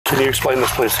Can you explain this,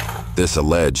 please? This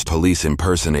alleged police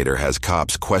impersonator has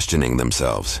cops questioning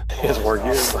themselves. He has work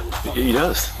years. He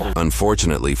does.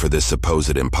 Unfortunately for this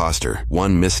supposed imposter,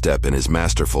 one misstep in his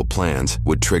masterful plans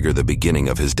would trigger the beginning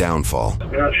of his downfall.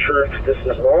 I'm not sure if this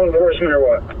is law enforcement or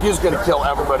what. He's going to kill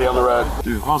everybody on the road.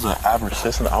 Dude, if I was an average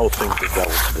citizen, I would think that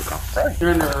was right.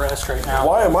 You're under arrest right now.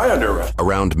 Why am I under arrest?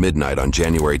 Around midnight on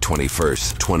January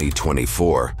 21st,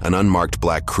 2024, an unmarked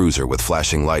black cruiser with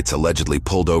flashing lights allegedly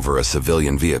pulled over a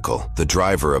civilian vehicle. The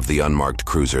driver of the unmarked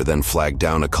cruiser then flagged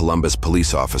down a Columbus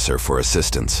police officer for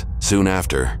assistance. Soon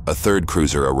after, a third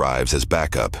cruiser arrives as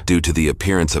backup. Due to the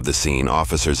appearance of the scene,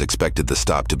 officers expected the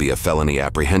stop to be a felony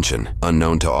apprehension.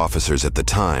 Unknown to officers at the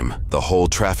time, the whole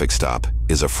traffic stop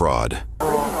is a fraud.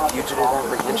 Fugitive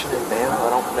apprehension and bail? I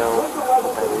don't know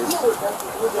what that is.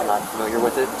 I'm not familiar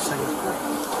with it. I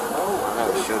know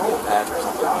it should be a patch or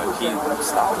something, but he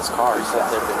stopped his car. He said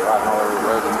they've been driving all over the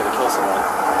road that's gonna kill someone.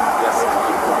 Yes,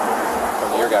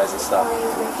 from your guys' stuff.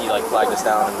 He like flagged us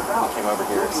down and he came over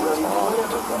here and see what's going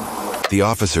on. The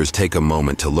officers take a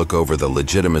moment to look over the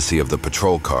legitimacy of the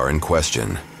patrol car in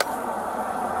question.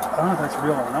 I don't know if that's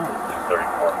real or not.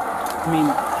 34. I mean,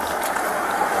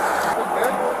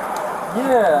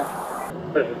 yeah.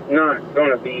 This is not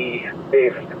going to be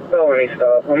a felony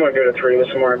stop. I'm going to go to 3 with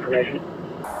some more information.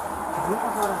 Have you ever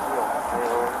heard of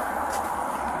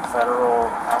the federal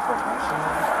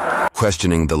apprehension?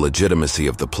 Questioning the legitimacy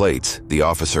of the plates, the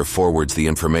officer forwards the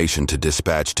information to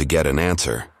dispatch to get an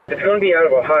answer. It's going to be out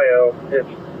of Ohio. It's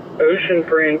Ocean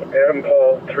Frank Adam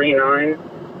Paul 39.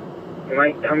 It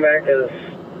might come back as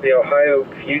the Ohio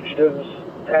Fugitives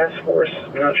Task Force.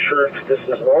 I'm not sure if this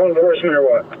is law enforcement or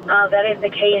what. That is the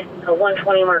case.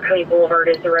 120 Marconi Boulevard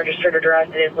is the registered address.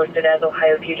 It is listed as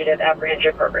Ohio Fugitive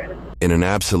Apprehension Program. In an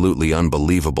absolutely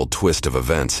unbelievable twist of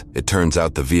events, it turns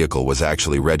out the vehicle was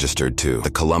actually registered to the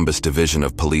Columbus Division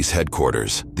of Police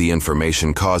Headquarters. The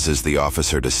information causes the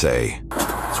officer to say,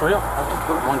 it's real.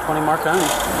 120 Marconi.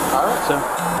 All right. So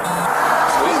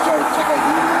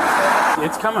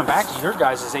it's coming back to your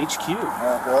guys' HQ.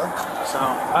 So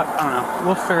I don't know.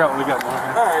 We'll figure out what we got going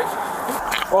here. All right.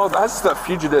 Well, that's the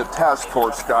fugitive task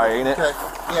force guy, ain't it? Okay.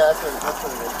 Yeah, that's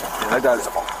what it is. Yeah, that guy's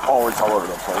always all over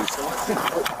the place.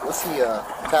 What's the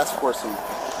task force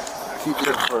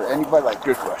fugitive for anybody? Like,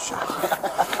 good question.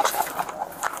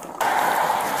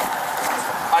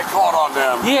 I called on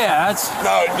them. Yeah, that's...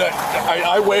 No,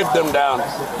 I waved them down.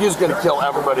 He was going to kill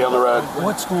everybody on the road.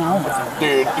 What's going on with him?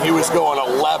 Dude, he was going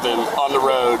 11 on the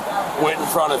road, went in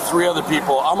front of 3 other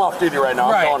people. I'm off duty right now.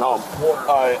 I'm going home.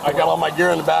 I got all my gear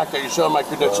in the back. I can show him my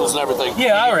credentials and everything.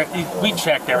 Yeah, all right. We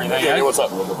checked everything. Yeah, what's up?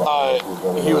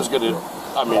 He was going to,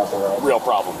 real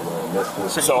problem.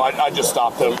 So I just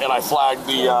stopped him, and I flagged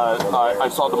I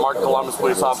saw the Mark Columbus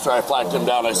police officer. I flagged him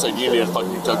down. I said, you need to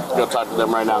fucking go talk to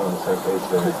them right now.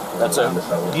 That's it.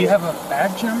 Do you have a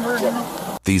badge number?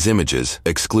 These images,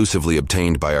 exclusively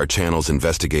obtained by our channel's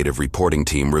investigative reporting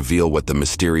team, reveal what the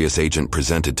mysterious agent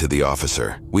presented to the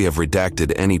officer. We have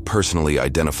redacted any personally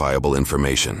identifiable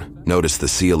information. Notice the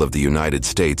seal of the United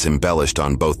States embellished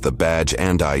on both the badge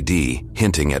and ID,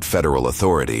 hinting at federal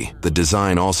authority. The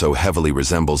design also heavily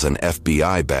resembles an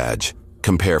FBI badge.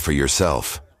 Compare for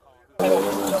yourself. Oh,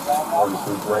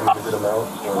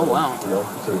 wow.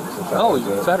 Oh,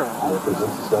 you're federal.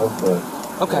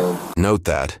 Okay. Note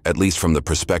that, at least from the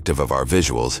perspective of our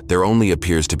visuals, there only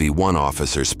appears to be one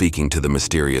officer speaking to the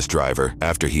mysterious driver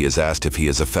after he is asked if he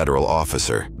is a federal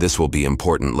officer. This will be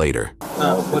important later.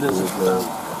 What is it?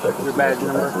 Your badge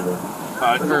number?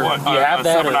 Do you have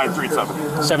that?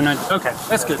 7937. 79. Okay,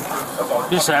 that's good.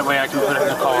 Just that way I can put it in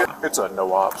the call. It's a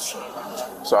no ops.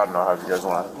 So I don't know how you guys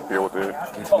want to deal with it.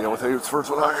 Deal with it. It's the first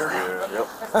one out here. Yeah, yep.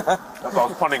 That's why I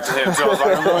was punting to him. So I was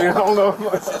like, I don't know.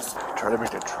 Try to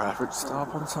make a traffic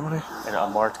stop on somebody in an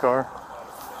unmarked car.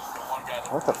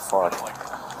 What the fuck?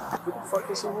 Who the fuck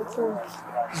is he with for?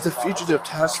 He's the fugitive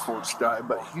task force guy,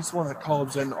 but he's the one that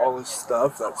calls in all this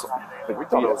stuff. That's all. We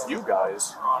thought it was you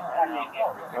guys.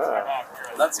 Yeah.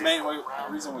 That's the main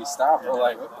reason we stopped. We're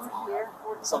like,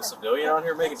 some civilian on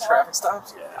here making traffic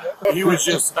stops? Yeah. He was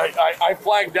just, I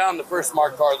flagged down the first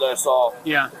marked car that I saw.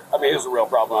 Yeah. I mean, it was a real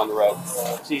problem on the road.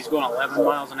 So he's going 11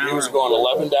 miles an hour? He was going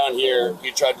 11 down here.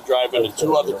 He tried to drive into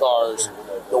 2 other cars.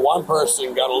 The one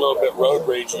person got a little bit road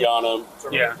ragey on him.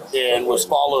 Yeah. And was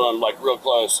following him, like, real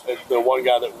close. The one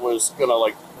guy that was going to,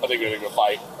 like, I think they were going to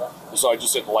fight. So I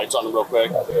just hit the lights on him real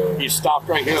quick. He stopped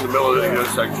right here in the middle of the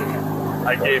intersection.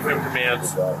 I gave him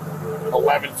commands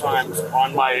 11 times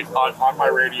on my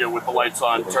radio with the lights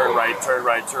on. Turn right, turn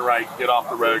right, turn right. Get off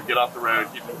the road, get off the road.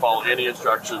 He didn't follow any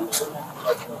instructions.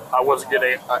 I wasn't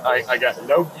getting. I got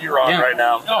no gear on right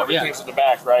now. Oh, Everything's in the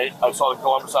back, right? I saw the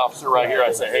Columbus officer right here.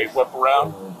 I say, hey, whip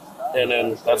around, and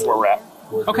then that's where we're at.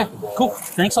 Okay, cool.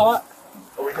 Thanks a lot.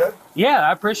 Are we good? Yeah,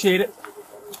 I appreciate it.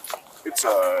 It's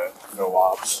no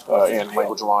ops and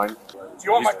language line. Do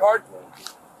you want my card?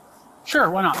 Sure,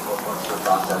 why not?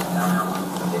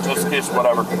 Just in case,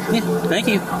 whatever. Yeah, thank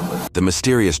you. The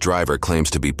mysterious driver claims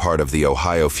to be part of the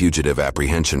Ohio Fugitive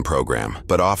Apprehension Program,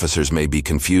 but officers may be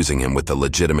confusing him with the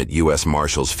legitimate U.S.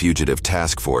 Marshals Fugitive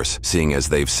Task Force, seeing as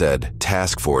they've said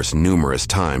task force numerous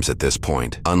times at this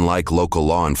point. Unlike local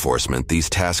law enforcement, these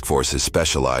task forces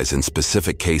specialize in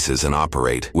specific cases and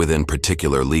operate within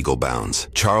particular legal bounds.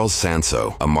 Charles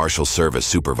Sanso, a Marshal Service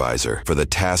supervisor for the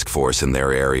task force in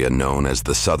their area known as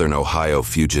the Southern Ohio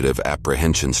Fugitive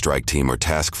Apprehension Strike Team or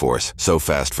Task Force,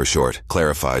 SOFAST for short,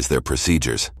 clarifies their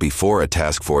procedures. Before a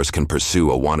task force can pursue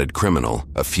a wanted criminal,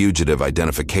 a fugitive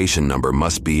identification number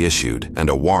must be issued and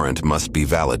a warrant must be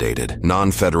validated.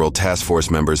 Non-federal task force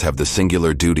members have the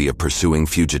singular duty of pursuing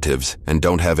fugitives and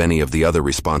don't have any of the other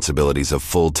responsibilities of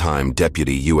full-time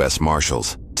deputy U.S.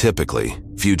 Marshals. Typically,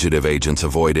 fugitive agents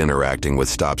avoid interacting with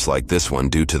stops like this one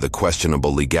due to the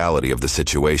questionable legality of the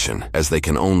situation, as they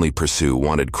can only pursue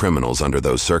wanted criminals under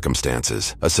those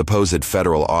circumstances. A supposed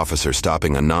federal officer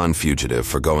stopping a non-fugitive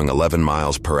for going 11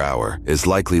 miles per hour is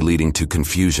likely leading to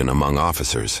confusion among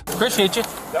officers. Appreciate you.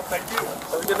 Yep, thank you.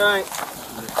 Have a good night.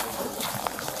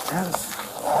 That's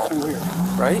weird,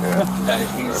 right? Yeah,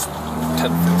 he's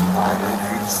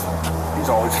 10-15. He's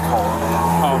always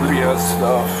calling in BS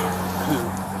stuff.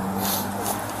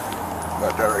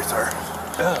 That guy right there.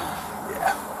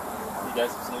 You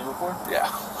guys have seen him before? Yeah.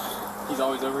 He's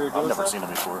always over here doing I've never stuff? seen him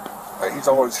before. He's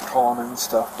always calling in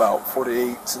stuff about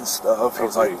 48s and stuff.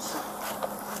 He's like,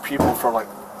 people from like,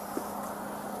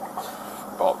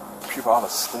 about people out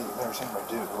of state and everything. Like,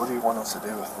 dude, what do you want us to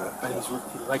do with it? But he's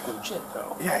like legit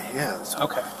though. Yeah, he is.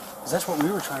 Okay. Because that's what we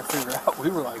were trying to figure out.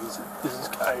 We were like, is this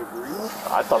guy real?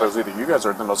 I thought it was either you guys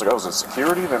or then I was like, oh, was it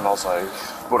security? Then I was like,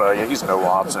 but yeah, he's no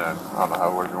ops and I don't know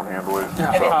how we're going to handle it.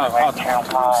 Yeah, I'll talk to him,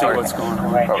 see what's going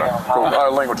on. Okay, cool.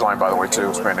 Language line, by the way,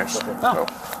 too, Spanish. So.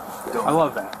 I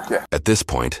love that. Yeah. At this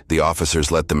point, the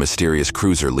officers let the mysterious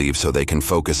cruiser leave so they can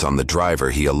focus on the driver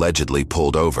he allegedly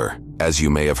pulled over. As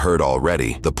you may have heard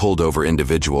already, the pulled over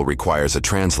individual requires a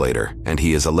translator, and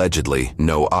he is allegedly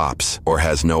no ops or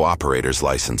has no operator's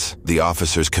license. The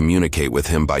officers communicate with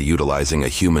him by utilizing a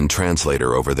human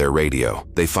translator over their radio.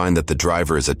 They find that the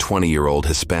driver is a 20-year-old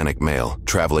Hispanic male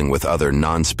traveling with other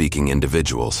non-speaking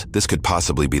individuals. This could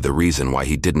possibly be the reason why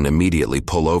he didn't immediately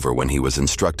pull over when he was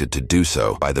instructed to do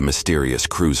so by the mysterious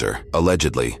cruiser.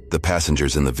 Allegedly, the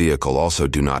passengers in the vehicle also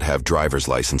do not have driver's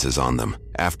licenses on them.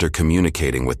 After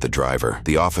communicating with the driver,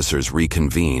 the officers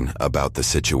reconvene about the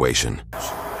situation. What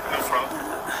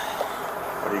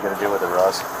are you going to do with it,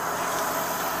 Russ?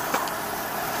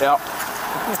 Yeah.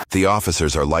 The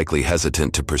officers are likely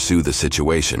hesitant to pursue the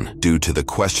situation due to the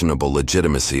questionable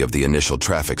legitimacy of the initial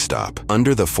traffic stop.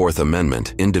 Under the Fourth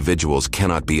Amendment, individuals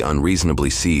cannot be unreasonably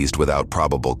seized without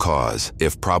probable cause.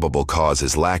 If probable cause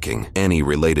is lacking, any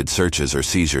related searches or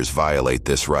seizures violate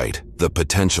this right. The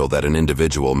potential that an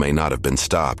individual may not have been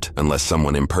stopped unless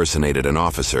someone impersonated an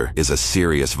officer is a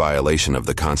serious violation of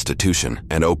the Constitution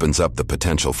and opens up the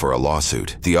potential for a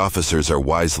lawsuit. The officers are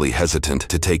wisely hesitant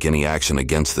to take any action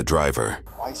against the driver.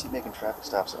 Why is he making traffic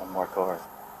stops on my car?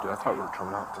 Dude, I thought we were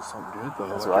coming out to something good, though.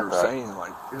 That's like what you I were thought. saying,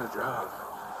 like, good job.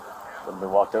 When we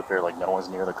walked up here, like, no one's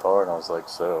near the car, and I was like,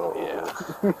 so... Yeah.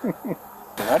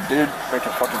 And that dude make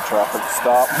a fucking traffic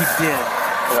stop. He did.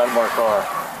 Get out of my car.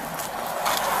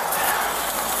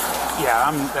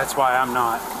 Yeah, that's why I'm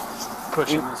not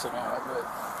pushing this at all. But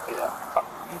Yeah.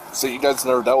 So you guys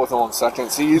never dealt with him on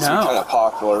second? See, he's No. kind of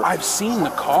popular. I've seen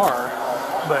the car,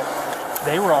 but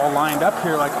they were all lined up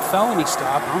here like a felony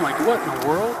stop. And I'm like, what in the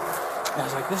world? And I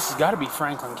was like, this has got to be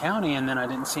Franklin County. And then I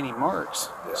didn't see any marks.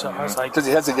 So I was like, Because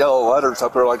he has the yellow letters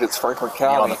up there like it's Franklin You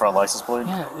on County. the front license plate?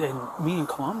 yeah. And me and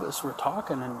Columbus were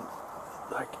talking, and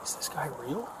like, is this guy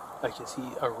real? Like, is he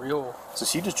a real? So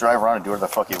does he just drive around and do whatever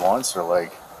the fuck he wants, or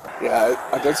like... Yeah,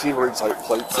 I guess he reads like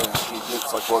plates and he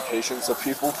gets like locations of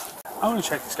people. I want to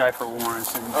check this guy for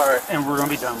warrants, and, All right. and we're going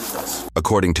to be done with this.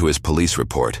 According to his police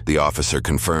report, the officer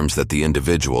confirms that the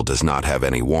individual does not have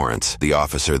any warrants. The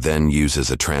officer then uses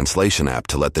a translation app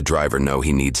to let the driver know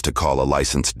he needs to call a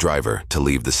licensed driver to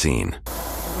leave the scene.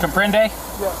 Comprende?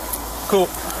 Yeah. Cool.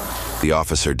 The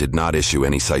officer did not issue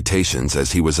any citations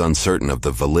as he was uncertain of the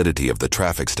validity of the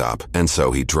traffic stop, and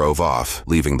so he drove off,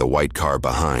 leaving the white car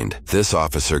behind. This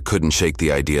officer couldn't shake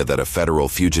the idea that a federal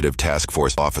fugitive task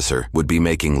force officer would be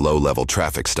making low-level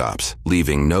traffic stops.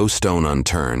 Leaving no stone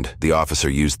unturned, the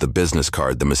officer used the business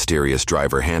card the mysterious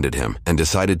driver handed him and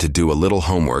decided to do a little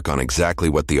homework on exactly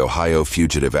what the Ohio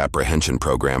Fugitive Apprehension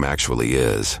Program actually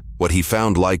is. What he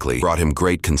found likely brought him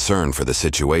great concern for the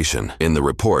situation. In the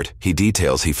report, he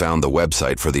details he found the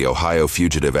website for the Ohio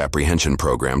Fugitive Apprehension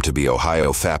Program to be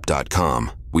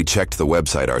ohiofap.com. We checked the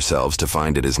website ourselves to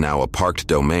find it is now a parked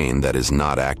domain that is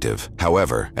not active.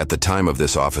 However, at the time of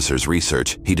this officer's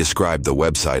research, he described the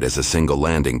website as a single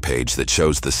landing page that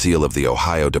shows the seal of the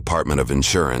Ohio Department of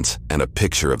Insurance and a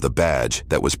picture of the badge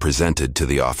that was presented to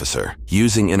the officer.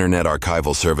 Using Internet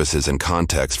Archival Services and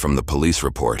context from the police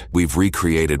report, we've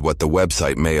recreated what the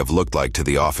website may have looked like to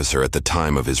the officer at the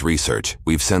time of his research.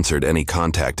 We've censored any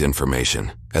contact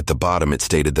information. At the bottom, it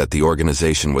stated that the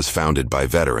organization was founded by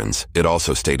veterans. It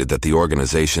also stated that the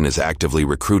organization is actively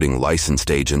recruiting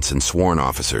licensed agents and sworn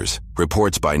officers.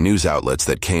 Reports by news outlets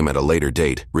that came at a later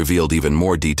date revealed even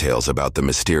more details about the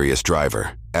mysterious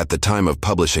driver. At the time of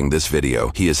publishing this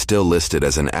video, he is still listed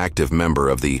as an active member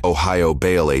of the Ohio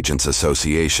Bail Agents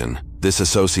Association. This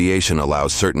association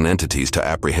allows certain entities to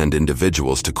apprehend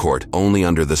individuals to court only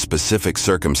under the specific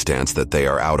circumstance that they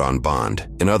are out on bond.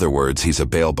 In other words, he's a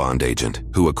bail bond agent,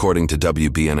 who according to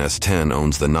WBNS 10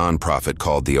 owns the nonprofit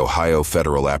called the Ohio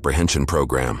Federal Apprehension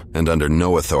Program, and under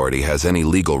no authority has any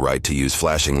legal right to use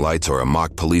flashing lights or a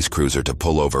mock police cruiser to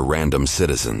pull over random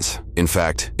citizens. In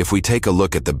fact, if we take a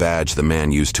look at the badge the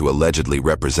man used to allegedly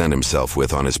represent himself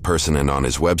with on his person and on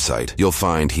his website, you'll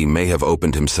find he may have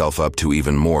opened himself up to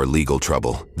even more legal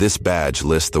trouble. This badge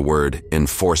lists the word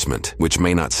enforcement, which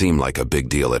may not seem like a big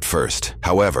deal at first.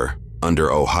 However,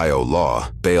 under Ohio law,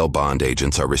 bail bond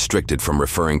agents are restricted from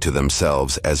referring to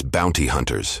themselves as bounty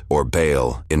hunters or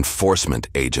bail enforcement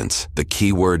agents, the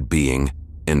key word being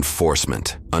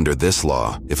enforcement. Under this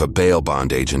law, if a bail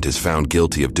bond agent is found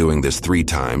guilty of doing this 3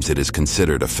 times, it is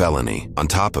considered a felony. On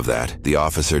top of that, the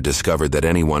officer discovered that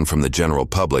anyone from the general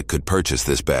public could purchase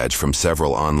this badge from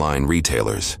several online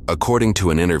retailers. According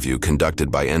to an interview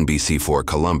conducted by NBC4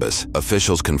 Columbus,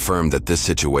 officials confirmed that this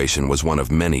situation was one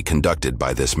of many conducted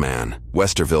by this man.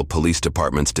 Westerville Police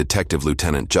Department's Detective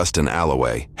Lieutenant Justin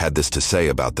Alloway had this to say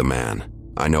about the man.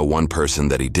 I know one person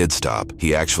that he did stop.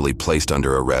 He actually placed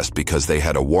under arrest because they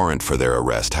had a warrant for their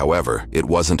arrest. However, it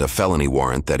wasn't a felony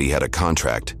warrant that he had a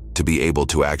contract to be able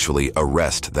to actually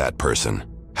arrest that person.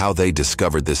 How they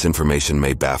discovered this information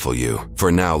may baffle you.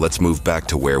 For now, let's move back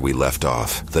to where we left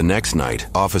off. The next night,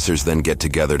 officers then get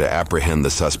together to apprehend the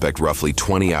suspect roughly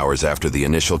 20 hours after the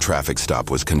initial traffic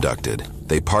stop was conducted.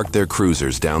 They park their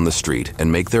cruisers down the street and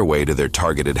make their way to their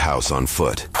targeted house on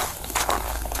foot.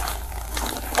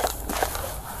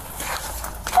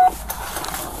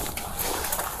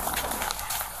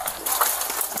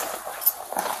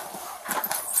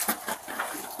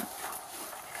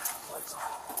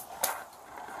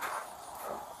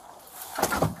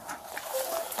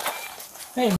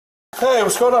 Hey,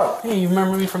 what's going on? Hey, you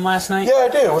remember me from last night? Yeah, I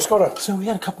do. What's going on? So we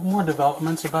had a couple more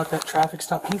developments about that traffic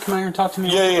stop. Can you come out here and talk to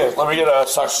me? Yeah. Let me get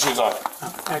socks and shoes on.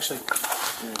 Actually,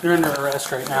 you're under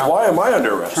arrest right now. Why am I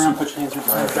under arrest? Turn around, put your hands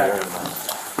behind your back.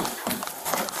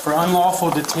 For unlawful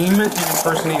detainment and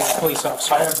impersonating a police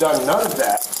officer. I have done none of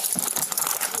that.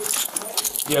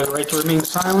 You have the right to remain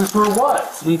silent. For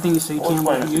what? Anything you say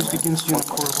can be used against you in a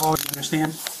court of law. Do you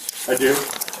understand? I do.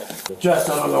 Jess,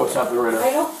 I don't know what's happening right now.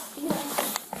 I don't.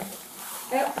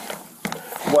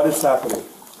 What is happening?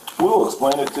 We'll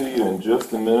explain it to you in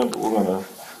just a minute, but we're going to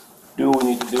do what we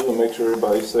need to do and make sure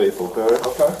everybody's safe, okay?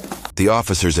 Okay. The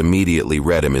officers immediately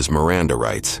read him his Miranda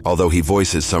rights. Although he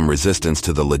voices some resistance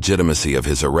to the legitimacy of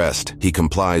his arrest, he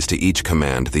complies to each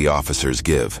command the officers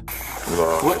give.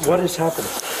 What is happening?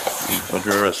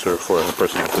 Under arrest, sir, for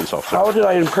impersonating a police officer. How did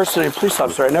I impersonate a police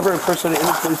officer? I never impersonated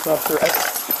any police officer.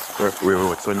 We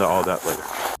will explain all that later.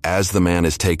 As the man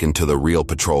is taken to the real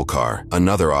patrol car,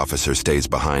 another officer stays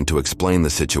behind to explain the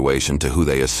situation to who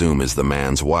they assume is the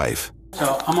man's wife.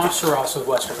 So, I'm Officer Ross of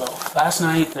Westerville. Last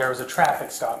night, there was a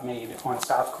traffic stop made on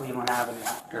South Cleveland Avenue.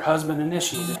 Your husband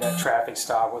initiated that traffic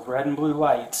stop with red and blue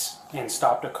lights and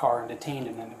stopped a car and detained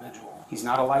an individual. He's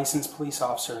not a licensed police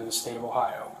officer in the state of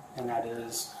Ohio, and that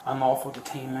is unlawful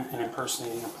detainment and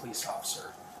impersonating a police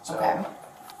officer. So, okay.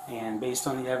 And based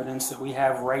on the evidence that we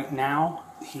have right now,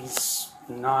 he's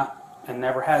not and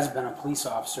never has been a police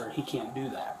officer. He can't do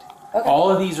that. Okay. All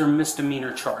of these are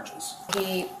misdemeanor charges.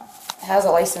 He has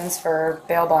a license for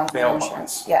bail bonds. Bail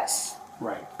bonds. Yes.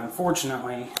 Right.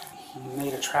 Unfortunately, he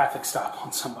made a traffic stop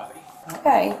on somebody.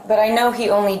 Okay, but I know he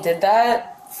only did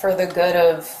that for the good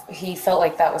of, he felt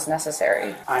like that was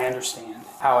necessary. I understand.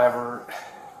 However,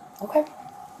 okay,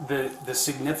 the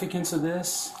significance of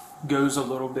this goes a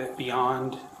little bit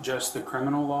beyond just the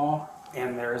criminal law,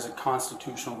 and there is a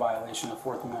constitutional violation of the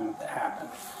Fourth Amendment that happened.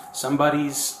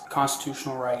 Somebody's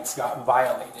constitutional rights got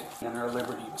violated and their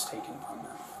liberty was taken from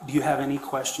them. Do you have any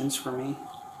questions for me?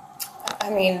 I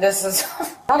mean, this is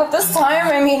not at this time.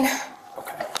 I mean,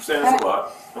 Stands a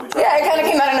lot. Yeah, it kind of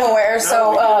came out of nowhere.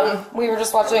 So we were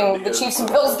just watching the Chiefs and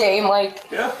Bills game, like.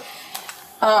 Yeah.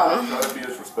 Try to be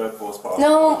as respectful as possible.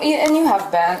 No, and you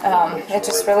have been. It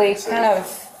just really kind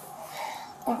of.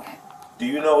 Okay. Do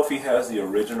you know if he has the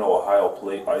original Ohio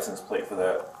license plate for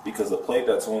that? Because the plate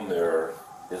that's on there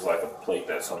is like a plate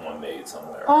that someone made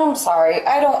somewhere. I'm sorry.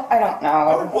 I don't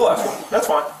know. Well, that's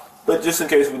fine. But just in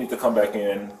case we need to come back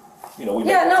in, you know, we.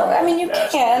 Yeah, no. I mean, you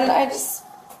can. I just.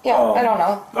 Yeah, I don't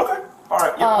know. Okay. All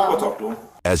right. Yeah, we'll talk to him.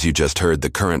 As you just heard, the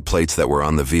current plates that were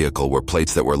on the vehicle were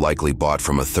plates that were likely bought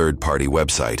from a third-party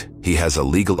website. He has a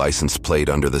legal license plate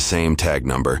under the same tag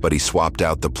number, but he swapped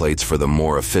out the plates for the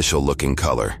more official-looking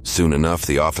color. Soon enough,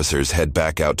 the officers head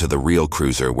back out to the real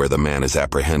cruiser where the man is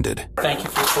apprehended. Thank you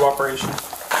for your cooperation.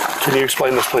 Can you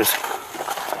explain this, please?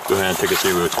 Go ahead and take a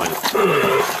seat. We'll explain it.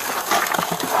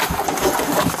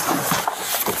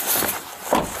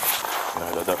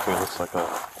 Yeah, that definitely looks like a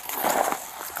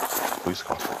police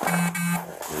car.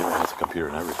 It even has a computer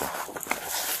and everything.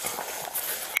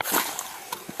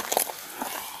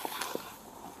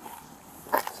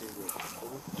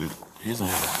 Dude, he's a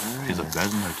bed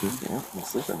in there too. Yeah, he's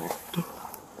sleeping there.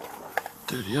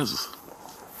 Dude, he has.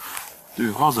 Dude,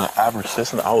 if I was an average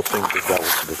citizen, I would think that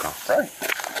was the cop. Right.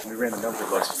 We ran the number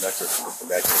of license next to the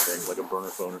back of the thing, like a burner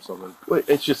phone or something. Well,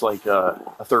 it's just like a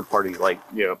third party, like,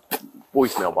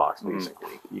 voicemail box,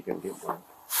 basically. You can get one.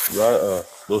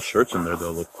 Those shirts in there,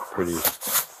 they'll look pretty.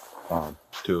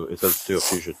 It says to a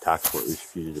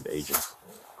fugitive agents.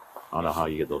 I don't know how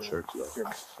you get those shirts though.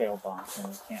 Your bail bond, and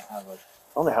you can't have a. I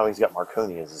don't know how he's got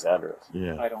Marconi as his address.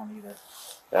 Yeah. I don't either.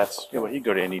 That's. Yeah, when you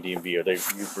go to any DMV, or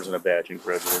you present a badge and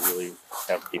credit, they really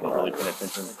have people really paying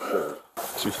attention. So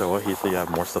you said what? He said you have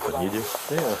more stuff than he do?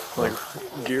 Yeah, like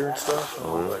gear and stuff.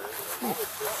 Oh, really?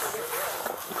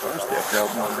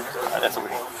 That's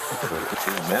weird. It's a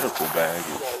medical bag.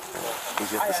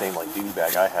 He's got the same like duty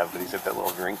bag I have, but he's got that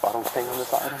little drink bottle thing on the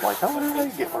side. I'm like, how did I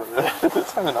get one of those?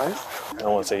 It's kind of nice. I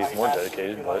don't want to say he's more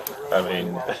dedicated, but I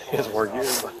mean, he has more gear.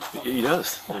 But He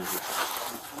does.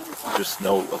 Just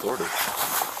no authority.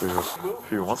 If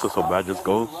he wants it so bad, just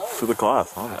go to the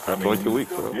class. Huh? I mean, 22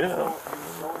 weeks. Bro. Yeah.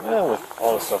 yeah, with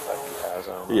all the stuff that he has.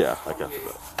 Yeah, I got you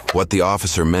that. What the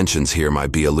officer mentions here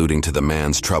might be alluding to the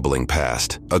man's troubling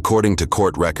past. According to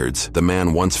court records, the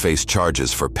man once faced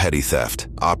charges for petty theft,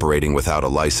 operating without a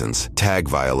license, tag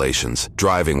violations,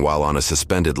 driving while on a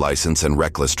suspended license, and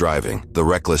reckless driving. The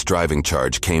reckless driving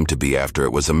charge came to be after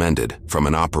it was amended from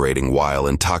an operating while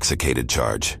intoxicated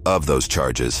charge. Of those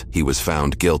charges, he was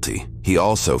found guilty. He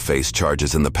also faced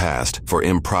charges in the past for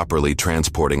improperly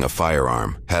transporting a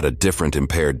firearm, had a different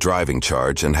impaired driving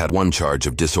charge, and had one charge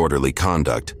of disorderly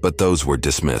conduct, but those were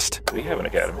dismissed. We have an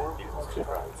academy.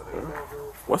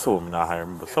 What's will not hire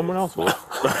him, but someone else will.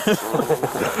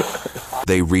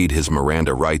 They read his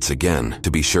Miranda rights again to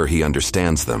be sure he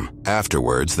understands them.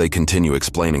 Afterwards, they continue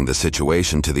explaining the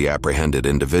situation to the apprehended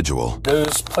individual.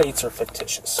 Those plates are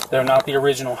fictitious. They're not the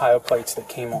original Ohio plates that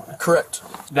came on it. Correct.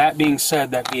 That being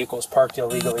said, that vehicle is parked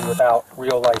illegally without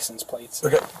real license plates.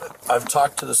 Okay, I've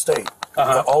talked to the state.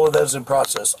 All of that is in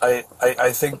process.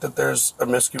 I think that there's a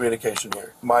miscommunication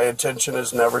here. My intention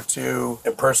is never to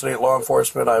impersonate law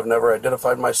enforcement. I've never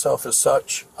identified myself as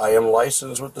such. I am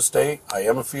licensed with the state. I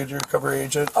am a fugitive recovery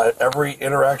agent. Every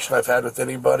interaction I've had with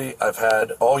anybody, I've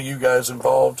had all you guys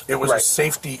involved. It was a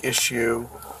safety issue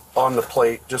on the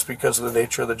plate just because of the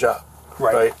nature of the job.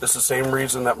 Right. It's the same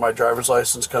reason that my driver's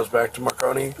license comes back to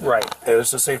Marconi. Right. And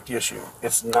it's a safety issue.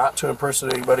 It's not to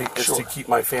impersonate anybody. It's to keep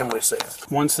my family safe.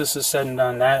 Once this is said and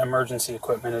done, that emergency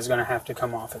equipment is going to have to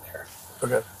come off of there.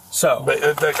 Okay. So, but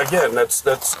again, it's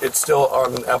still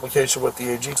on application with the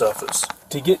AG's office.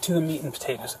 To get to the meat and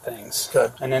potatoes of things,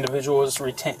 an individual was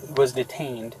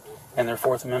detained and their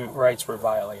Fourth Amendment rights were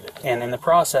violated. And in the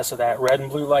process of that, red and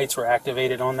blue lights were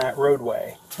activated on that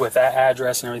roadway with that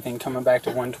address and everything coming back to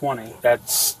 120.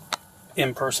 That's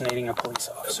impersonating a police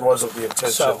officer. It wasn't the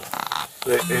intention. So,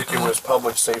 it was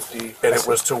public safety, and it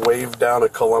was to wave down a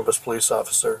Columbus police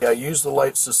officer. I used the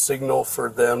lights to signal for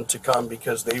them to come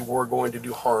because they were going to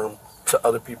do harm to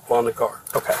other people on the car.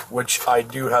 Okay. Which I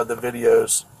do have the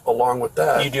videos along with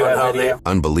that. You do have video?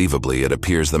 Unbelievably, it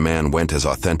appears the man went as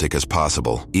authentic as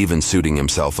possible, even suiting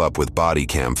himself up with body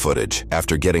cam footage.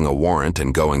 After getting a warrant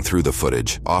and going through the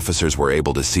footage, officers were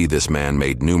able to see this man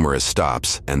made numerous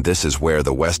stops, and this is where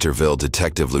the Westerville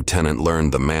detective lieutenant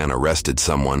learned the man arrested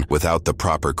someone without the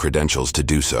proper credentials to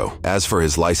do so. As for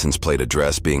his license plate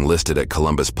address being listed at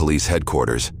Columbus Police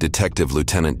Headquarters, Detective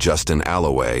Lieutenant Justin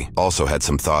Alloway also had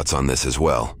some thoughts on this as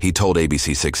well. He told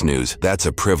ABC6 News, "That's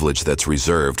a privilege that's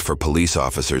reserved for police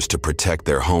officers to protect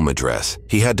their home address.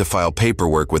 He had to file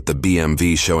paperwork with the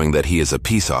BMV showing that he is a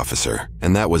peace officer,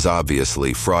 and that was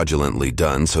obviously fraudulently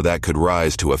done, so that could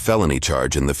rise to a felony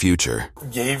charge in the future."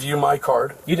 Gave you my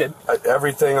card. You did.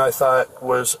 Everything I thought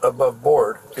was above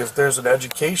board. If there's an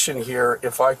education here,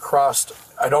 if I crossed,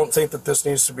 I don't think that this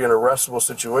needs to be an arrestable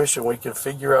situation. We can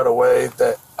figure out a way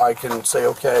that I can say,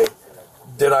 okay,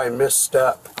 did I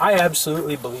misstep? I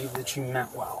absolutely believe that you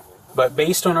meant well. But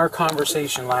based on our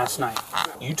conversation last night,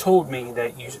 you told me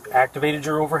that you activated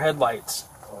your overhead lights,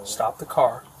 stopped the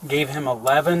car, gave him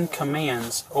 11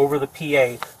 commands over the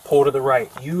PA, pull to the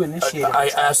right. You initiated I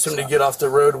asked him to get off the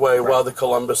roadway while the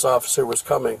Columbus officer was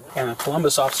coming. And the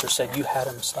Columbus officer said you had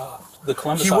him stopped. The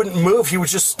Columbus He wouldn't move. He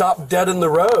was just stopped dead in the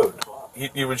road.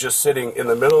 He was just sitting in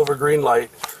the middle of a green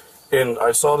light, and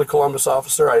I saw the Columbus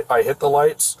officer. I hit the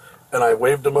lights, and I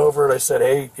waved him over, and I said,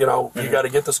 hey, you know, you got to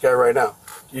get this guy right now.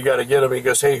 You got to get him. He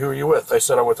goes, hey, who are you with? I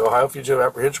said, I'm with the Ohio Fugitive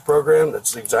Apprehension Program.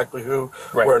 That's exactly who.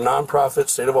 Right. We're a nonprofit,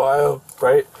 state of Ohio,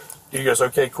 right? He goes,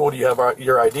 okay, cool. Do you have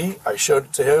your ID? I showed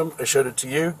it to him. I showed it to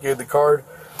you. Gave the card.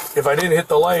 If I didn't hit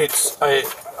the lights, I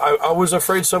was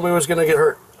afraid somebody was going to get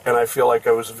hurt. And I feel like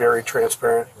I was very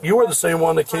transparent. You were the same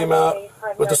one that came out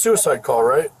with the suicide call,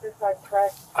 right?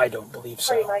 I don't believe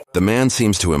so. The man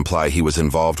seems to imply he was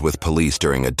involved with police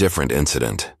during a different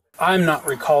incident. I'm not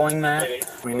recalling that.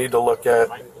 We need to look at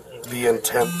the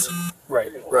intent.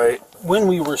 Right. Right. When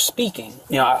we were speaking,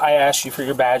 you know, I asked you for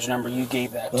your badge number. You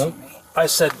gave that to me. I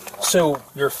said, so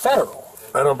you're federal.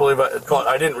 I don't believe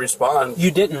I didn't respond.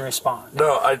 You didn't respond.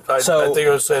 No, I think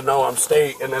I said, no, I'm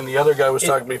state, and then the other guy was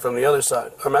talking to me from the other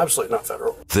side. I'm absolutely not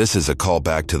federal. This is a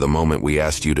callback to the moment we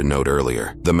asked you to note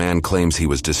earlier. The man claims he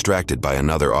was distracted by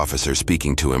another officer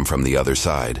speaking to him from the other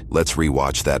side. Let's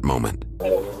rewatch that moment.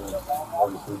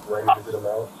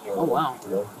 Oh, wow.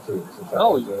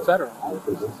 Oh, you're federal.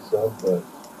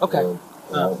 Okay.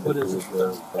 What is it?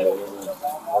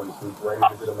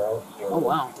 Oh,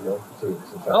 wow.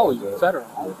 Oh, you're federal.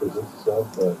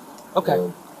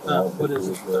 Okay. What is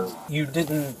it? You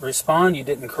didn't respond? You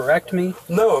didn't correct me?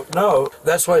 No.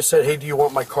 That's why I said, hey, do you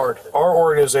want my card? Our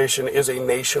organization is a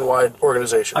nationwide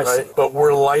organization, right? But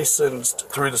we're licensed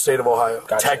through the state of Ohio.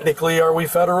 Gotcha. Technically, are we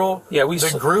federal? Yeah,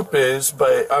 the group is,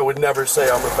 but I would never say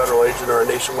I'm a federal agent or a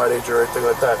nationwide agent or anything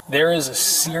like that. There is a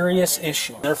serious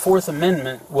issue. Their Fourth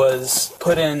Amendment was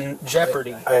put in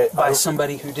jeopardy by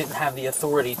somebody who didn't have the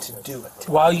authority to do it.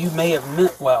 While you may have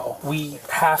meant well, we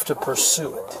have to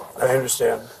pursue it. I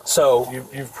understand. So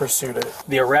you've pursued it.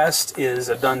 The arrest is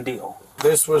a done deal.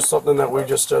 This was something that we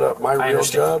just stood up. My real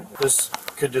job, this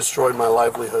could destroy my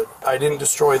livelihood. I didn't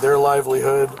destroy their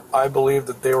livelihood. I believe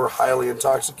that they were highly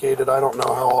intoxicated. I don't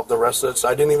know how the rest of it.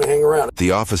 I didn't even hang around.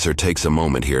 The officer takes a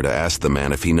moment here to ask the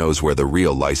man if he knows where the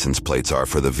real license plates are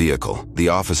for the vehicle. The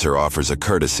officer offers a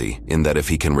courtesy in that if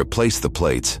he can replace the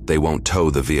plates, they won't tow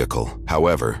the vehicle.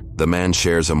 However, the man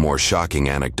shares a more shocking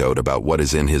anecdote about what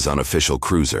is in his unofficial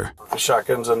cruiser. The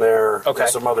shotgun's in there. Okay.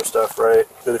 Some other stuff, right?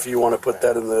 But if you want to put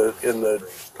that in the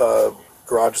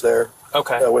garage there,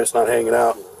 okay. That way it's not hanging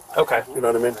out. Okay. You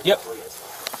know what I mean? Yep.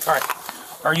 All right.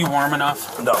 Are you warm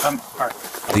enough? No. All right.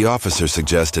 The officer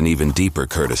suggests an even deeper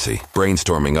courtesy,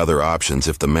 brainstorming other options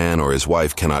if the man or his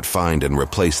wife cannot find and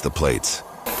replace the plates.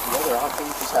 The other option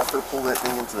is just have her pull that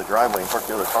thing into the driveway and park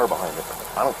the other car behind it.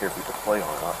 I don't care if you put the plate on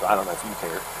or not. I don't know if you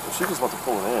care. If she just wants to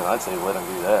pull it in, I'd say let him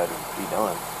do that and be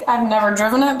done. I've never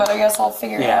driven it, but I guess I'll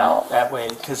figure it out. That way,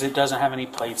 because it doesn't have any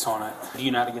plates on it. Do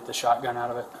you know how to get the shotgun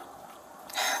out of it?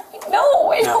 No,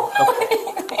 I don't know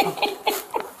anything.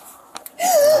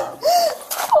 I'll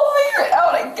figure it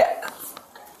out, I guess.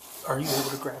 Are you able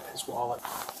to grab his wallet?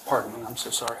 Pardon me, I'm so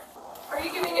sorry. Are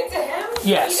you giving it to him?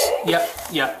 Yes.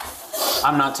 Yep.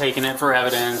 I'm not taking it for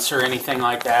evidence or anything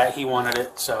like that. He wanted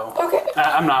it, so. Okay.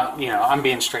 I'm not, I'm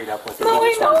being straight up with you. No,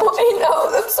 I know.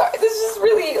 I'm sorry. This is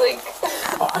really,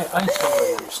 Oh, I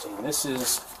totally understand. This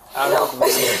is out of the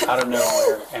blue, out of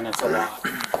nowhere, and it's a lot.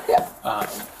 Yeah.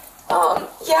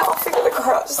 Yeah, I'll figure the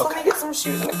car out. Just let me get some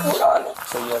shoes and a coat on.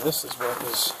 So, yeah, this is what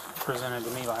was presented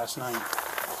to me last night.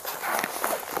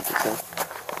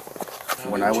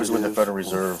 When I was with the Federal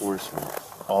Reserve,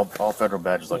 All federal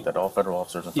badges like that. All federal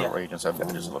officers and federal agents have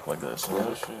badges that look like this.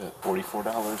 Oh shit!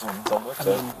 $44 on something like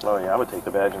that. Oh yeah, I would take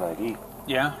the badge and ID.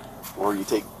 Yeah. Or you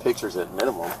take pictures at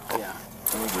minimum. Yeah.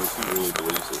 He really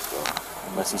believes this stuff.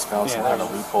 Unless he's found some kind of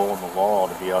loophole in the law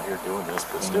to be out here doing this,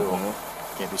 but still,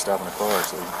 can't be stopping a car,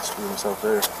 so he can screw himself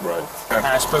there. Right. And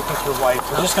I spoke with your wife.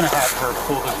 We're just going to have her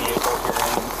pull the vehicle here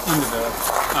into the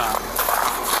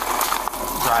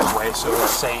driveway so we're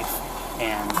safe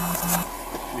and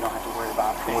we don't have to worry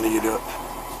about it. When do you do it?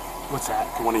 What's that?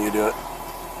 When do you do it?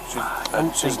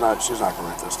 She's not gonna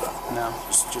rent this stuff. No.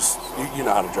 Just you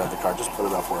know how to drive the car. Just put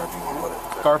it up wherever you want to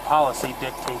put it. Our policy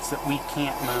dictates that we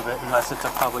can't move it unless it's a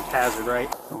public hazard,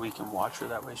 right? Or we can watch her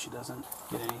that way she doesn't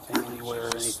get anything anywhere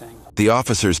or anything. The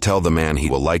officers tell the man he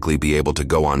will likely be able to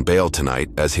go on bail tonight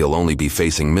as he'll only be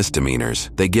facing misdemeanors.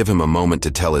 They give him a moment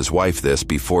to tell his wife this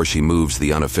before she moves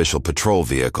the unofficial patrol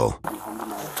vehicle.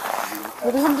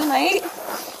 We're home tonight?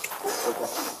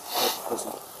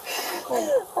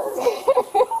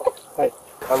 Hey,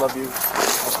 I love you.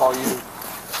 I'll call you.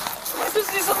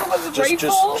 Just do something with the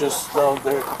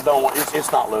no,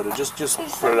 it's not loaded. Just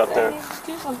put it up there.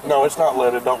 No, it's not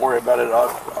loaded. Don't worry about it.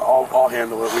 I'll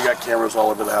handle it. We got cameras all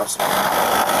over the house.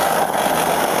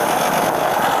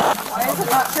 Why is it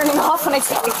not turning off when I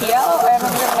take the key out? I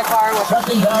haven't driven a car with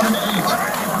Second down and 8.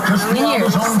 Castillo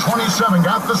is on 27.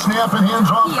 Got the snap and hands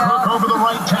off Kirk over the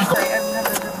right tackle.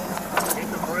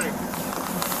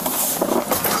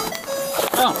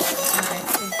 Oh.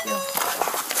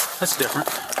 That's different.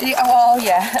 Yeah, well,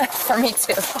 yeah, for me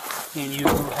too. And you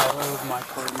have my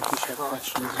card in case you have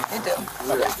questions. I do.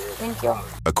 Okay. Thank you.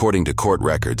 According to court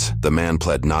records, the man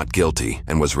pled not guilty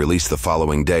and was released the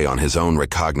following day on his own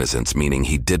recognizance, meaning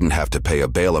he didn't have to pay a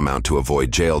bail amount to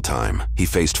avoid jail time. He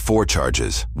faced 4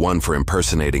 charges, 1 for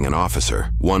impersonating an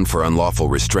officer, 1 for unlawful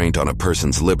restraint on a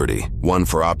person's liberty, 1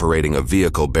 for operating a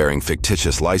vehicle bearing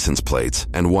fictitious license plates,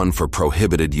 and 1 for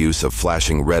prohibited use of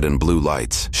flashing red and blue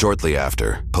lights. Shortly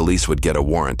after, police would get a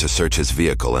warrant to search his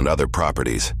vehicle and other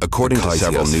properties. According to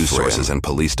several news sources and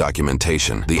police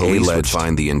documentation, the police would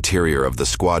find the interior of the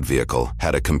squad vehicle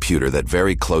had a computer that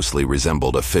very closely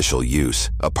resembled official use,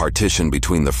 a partition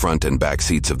between the front and back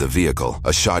seats of the vehicle,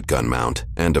 a shotgun mount,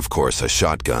 and of course a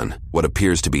shotgun, what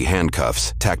appears to be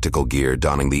handcuffs, tactical gear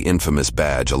donning the infamous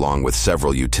badge along with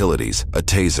several utilities, a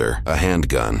taser, a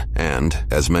handgun, and,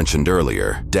 as mentioned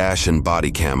earlier, dash and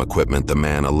body cam equipment the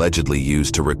man allegedly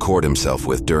used to record himself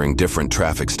with during different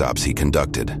traffic stops he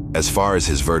conducted. As far as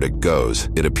his verdict goes,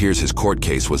 it appears his court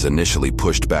case was initially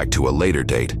pushed back to a later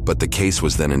date, but the case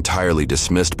was then entirely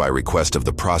dismissed by request of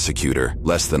the prosecutor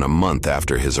less than a month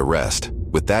after his arrest.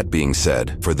 With that being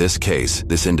said, for this case,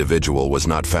 this individual was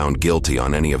not found guilty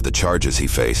on any of the charges he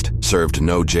faced, served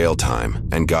no jail time,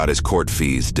 and got his court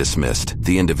fees dismissed.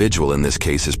 The individual in this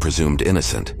case is presumed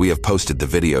innocent. We have posted the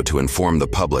video to inform the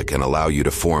public and allow you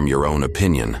to form your own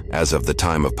opinion. As of the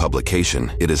time of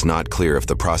publication, it is not clear if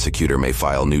the prosecutor may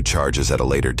file new charges at a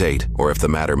later date, or if the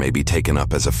matter may be taken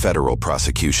up as a federal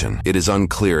prosecution. It is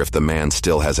unclear if the man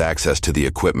still has access to the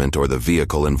equipment or the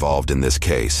vehicle involved in this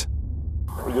case.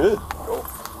 We're good.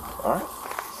 All right.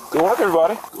 Good work,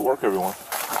 everybody. Good work, everyone.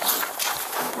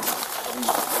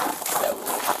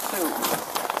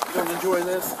 You don't enjoy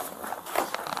this?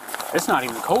 It's not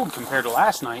even cold compared to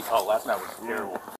last night. Oh, last night was terrible.